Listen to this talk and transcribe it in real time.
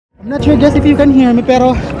I'm not sure guys if you can hear me,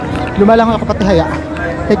 pero lumalang ako patihaya.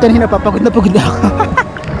 Kaya kanina pa, pagod na ako.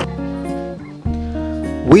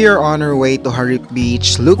 We are on our way to Harip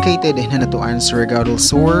Beach, located in Hinatuan Surigao Del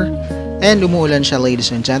Sur. And umuulan siya,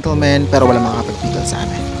 ladies and gentlemen, pero wala makakapagpitan sa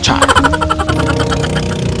amin. Char!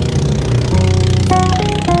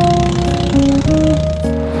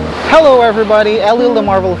 Hello everybody, Elil the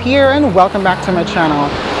Marvel here and welcome back to my channel.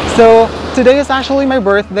 So today is actually my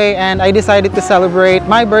birthday and I decided to celebrate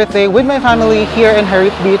my birthday with my family here in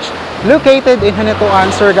Harip Beach, located in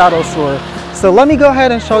Hinatuan Surigao Del Sur. So let me go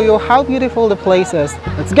ahead and show you how beautiful the place is.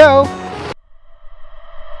 Let's go!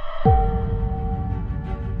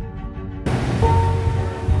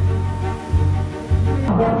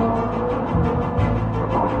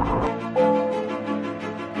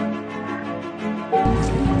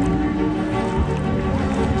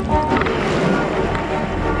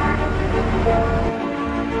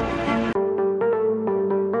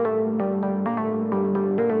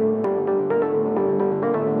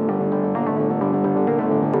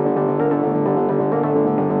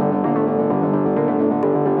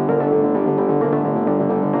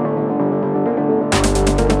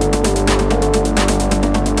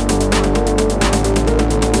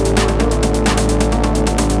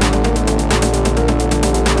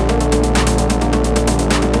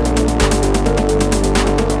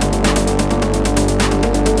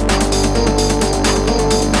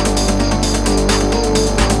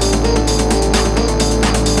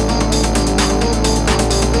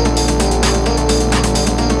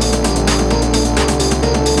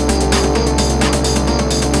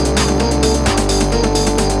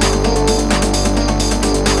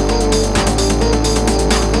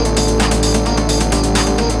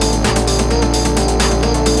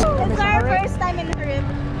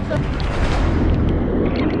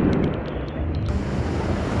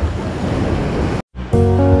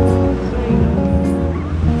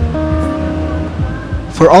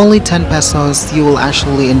 For only 10 pesos, you will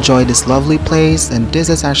actually enjoy this lovely place, and this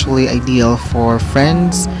is actually ideal for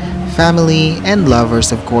friends, family, and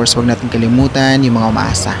lovers of course. Huwag natin kalimutan yung mga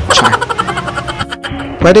umaasa. Char!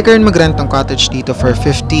 Pwede ka rin mag-rent ng cottage dito for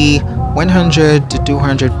 50, 100 to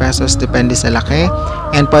 200 pesos depende sa laki.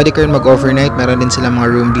 And pwede ka rin mag-overnight. Meron din sila mga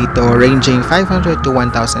room dito ranging 500 to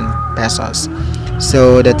 1,000 pesos.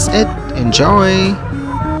 So that's it. Enjoy!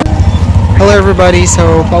 Hello everybody!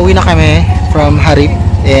 So pauwi na kami from Harip.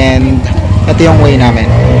 And ito yung way namin.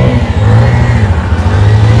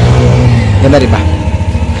 Ganda diba?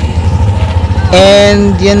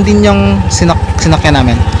 And yan din yung sinakyan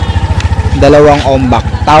namin. Dalawang ombak.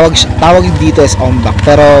 Tawag dito is ombak.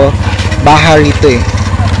 Pero baha rito eh.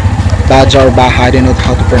 Baja or baha. I don't know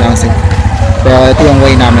how to pronounce it. Pero ito yung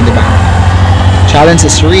way namin, diba? Challenge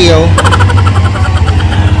is real.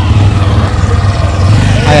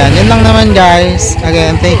 Ayan, yun lang naman guys.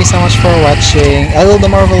 Again, thank you so much for watching. Elil the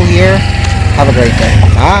Marvel here. Have a great day.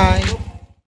 Bye!